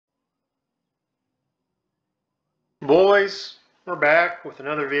Boys, we're back with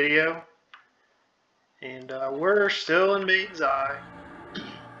another video, and we're still in Maiden's Eye,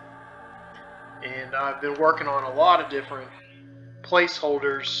 and I've been working on a lot of different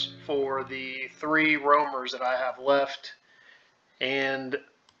placeholders for the 3 roamers that I have left, and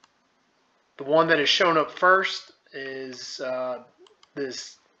the one that has shown up first is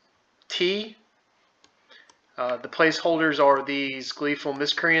this T. The placeholders are these gleeful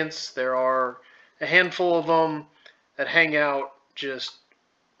miscreants. There are a handful of them that hang out just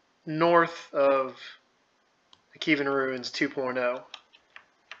north of Akhevan Ruins 2.0.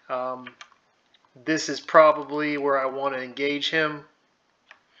 This is probably where I want to engage him.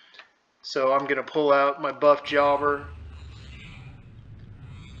 So I'm going to pull out my buff jobber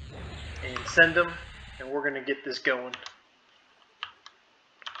and send him, and we're going to get this going.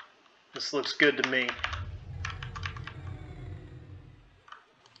 This looks good to me.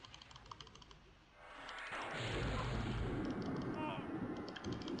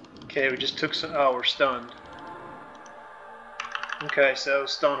 Okay, we just took some. Oh, we're stunned. Okay, so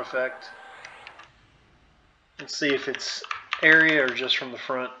stun effect. Let's see if it's area or just from the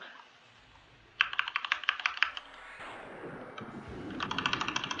front.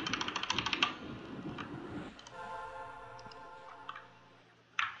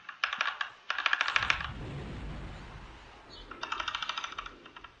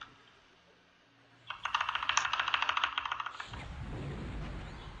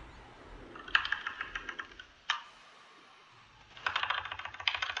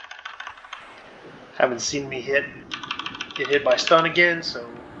 Haven't seen me get hit by stun again, so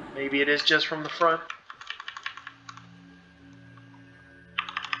maybe it is just from the front.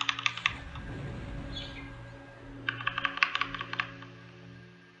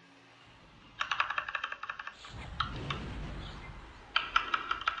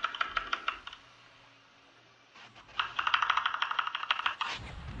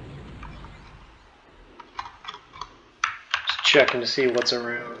 Just checking to see what's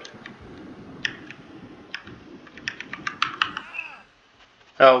around.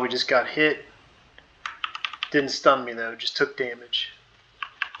 Oh, we just got hit. Didn't stun me though, just took damage.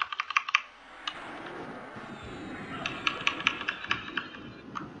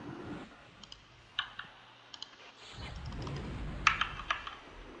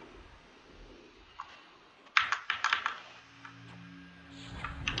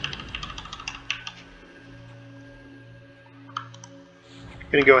 I'm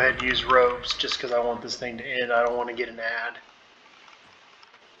gonna go ahead and use robes just because I want this thing to end. I don't want to get an ad.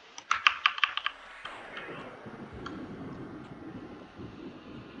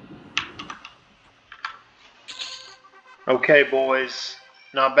 Okay, boys,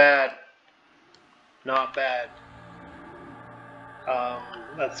 not bad. Not bad.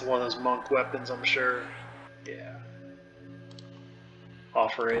 That's one of those monk weapons, I'm sure. Yeah.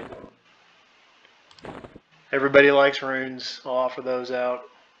 Offer it. Everybody likes runes. I'll offer those out.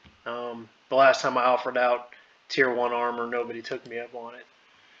 The last time I offered out tier 1 armor, nobody took me up on it.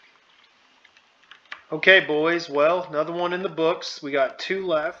 Okay, boys. Well, another one in the books. We got 2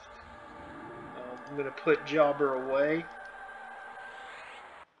 left. I'm going to put Jobber away.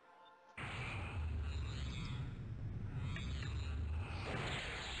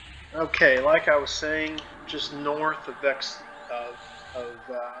 Okay, like I was saying, just north of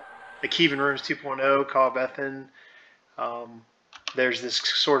Akhevan Ruins 2.0, Kavethan, there's this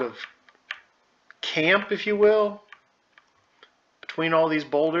sort of camp, if you will, between all these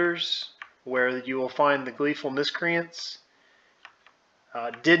boulders where you will find the gleeful miscreants.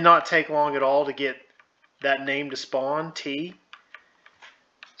 Did not take long at all to get that name to spawn, T.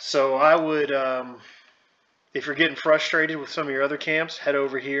 So I would, if you're getting frustrated with some of your other camps, head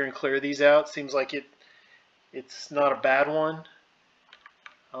over here and clear these out. Seems like it's not a bad one.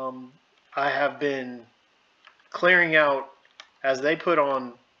 I have been clearing out, as they put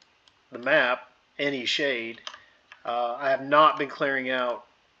on the map, any shade. I have not been clearing out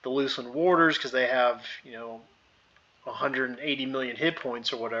the Luclin warders because they have, 180 million hit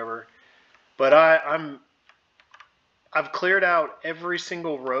points or whatever. But I've cleared out every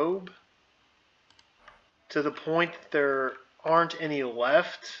single robe to the point that there aren't any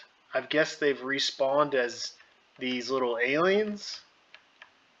left. I guess they've respawned as these little aliens,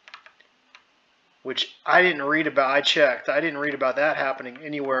 which I didn't read about. I checked. I didn't read about that happening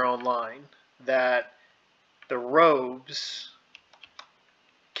anywhere online, that the robes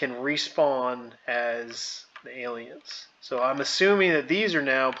can respawn as the aliens. So I'm assuming that these are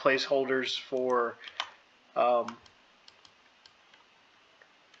now placeholders for the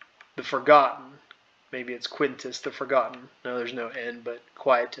Forgotten. Maybe it's Quintus the Forgotten. No, there's no N, but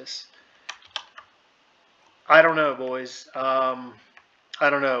Quietus. I don't know, boys. I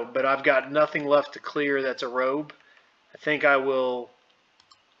don't know, but I've got nothing left to clear that's a robe. I think I will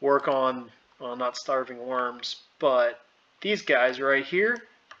work on, well, not starving worms, but these guys right here,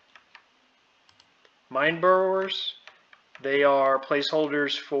 Mind Burrowers, they are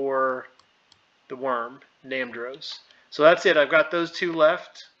placeholders for the worm, Namdros. So that's it. I've got those two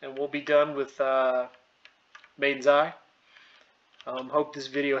left, and we'll be done with Maiden's Eye. Hope this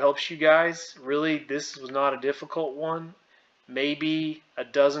video helps you guys. Really, this was not a difficult one. Maybe a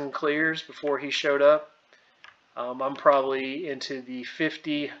dozen clears before he showed up. I'm probably into the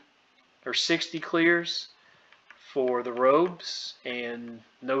 50 or 60 clears for the robes and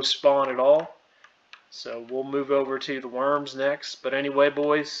no spawn at all. So we'll move over to the worms next. But anyway,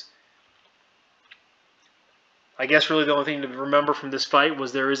 boys, I guess really the only thing to remember from this fight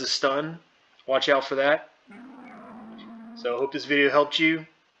was there is a stun. Watch out for that. So I hope this video helped you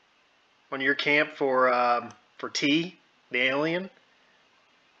on your camp for T, the alien.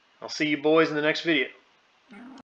 I'll see you boys in the next video.